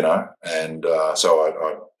coach? And so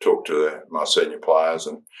I talked to my senior players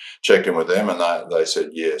and checked in with them, and they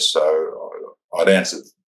said yes. So I'd answered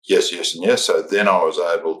yes, yes, and yes. So then I was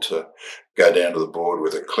able to go down to the board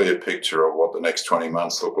with a clear picture of what the next 20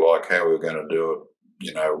 months looked like, how we were going to do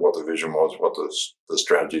it, what the vision was, what the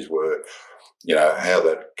strategies were, how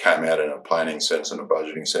that came out in a planning sense and a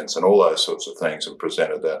budgeting sense and all those sorts of things, and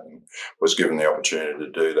presented that and was given the opportunity to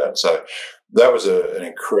do that. So that was an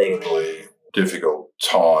incredibly difficult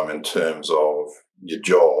time in terms of your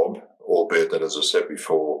job, albeit that, as I said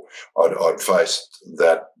before, I'd faced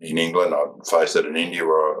that in England. I'd faced that in India,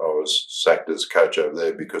 where I was sacked as coach over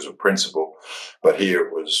there because of principle. But here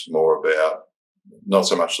it was more about not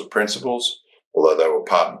so much the principles, although they were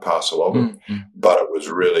part and parcel of it, but it was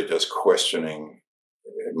really just questioning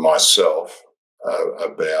myself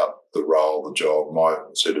about the role, the job, my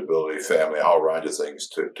suitability, family, a whole range of things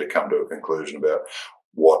to come to a conclusion about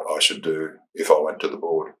what I should do if I went to the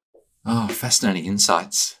board. Oh, fascinating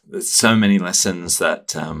insights. There's so many lessons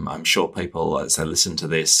that I'm sure people, as they listen to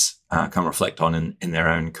this, can reflect on in their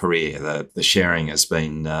own career. The sharing has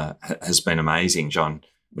been amazing, John,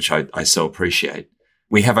 which I so appreciate.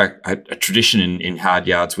 We have a tradition in Hard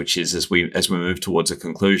Yards, which is as we move towards a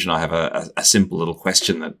conclusion, I have a simple little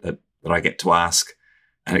question that I get to ask,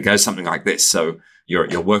 and it goes something like this. So you're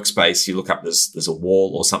at your workspace, you look up, there's a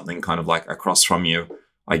wall or something kind of like across from you.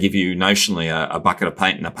 I give you notionally a bucket of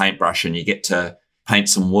paint and a paintbrush, and you get to paint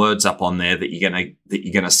some words up on there that you're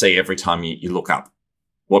gonna see every time you look up.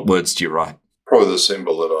 What words do you write? Probably the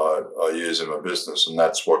symbol that I use in my business, and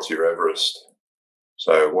that's what's your Everest.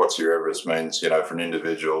 So what's your Everest means, for an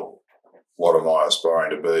individual, what am I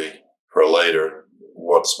aspiring to be? For a leader,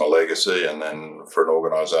 what's my legacy? And then for an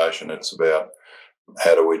organisation, it's about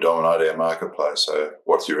how do we dominate our marketplace? So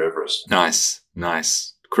what's your Everest? Nice.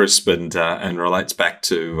 Crisp and relates back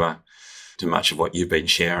to much of what you've been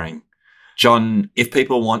sharing. John, if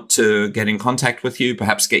people want to get in contact with you,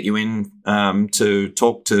 perhaps get you in to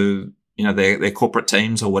talk to their corporate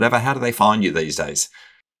teams or whatever, how do they find you these days?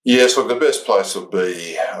 Yes, look, the best place would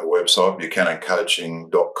be a website,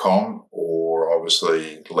 buchanancoaching.com, or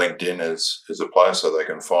obviously LinkedIn is a place, so they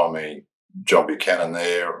can find me, John Buchanan,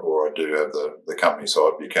 there, or I do have the company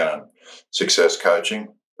site, Buchanan Success Coaching,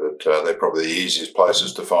 but they're probably the easiest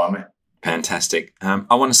places to find me. Fantastic.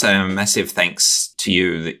 I want to say a massive thanks to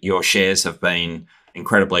you that your shares have been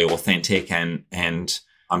incredibly authentic and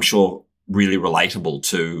I'm sure really relatable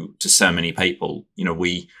to so many people.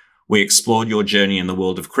 We explored your journey in the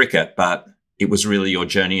world of cricket, but it was really your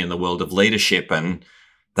journey in the world of leadership, and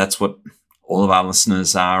that's what all of our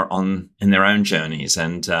listeners are on in their own journeys.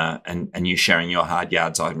 And you sharing your hard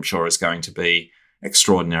yards, I'm sure, is going to be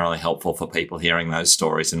extraordinarily helpful for people hearing those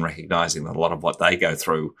stories and recognizing that a lot of what they go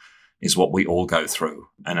through is what we all go through.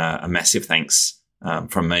 And a massive thanks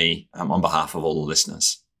from me on behalf of all the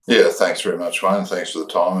listeners. Yeah, thanks very much, Wayne. Thanks for the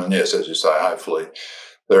time. And yes, as you say, hopefully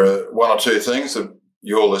there are one or two things that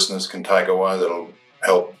your listeners can take away that'll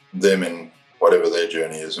help them in whatever their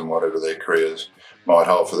journey is and whatever their careers might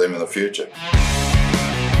hold for them in the future.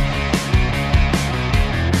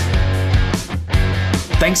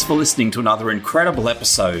 Thanks for listening to another incredible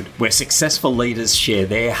episode where successful leaders share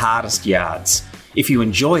their hardest yards. If you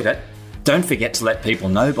enjoyed it, don't forget to let people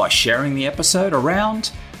know by sharing the episode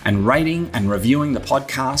around and rating and reviewing the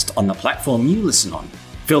podcast on the platform you listen on.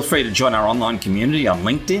 Feel free to join our online community on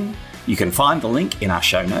LinkedIn. You can find the link in our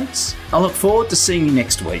show notes. I look forward to seeing you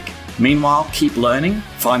next week. Meanwhile, keep learning,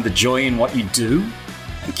 find the joy in what you do,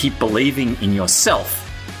 and keep believing in yourself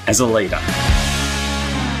as a leader.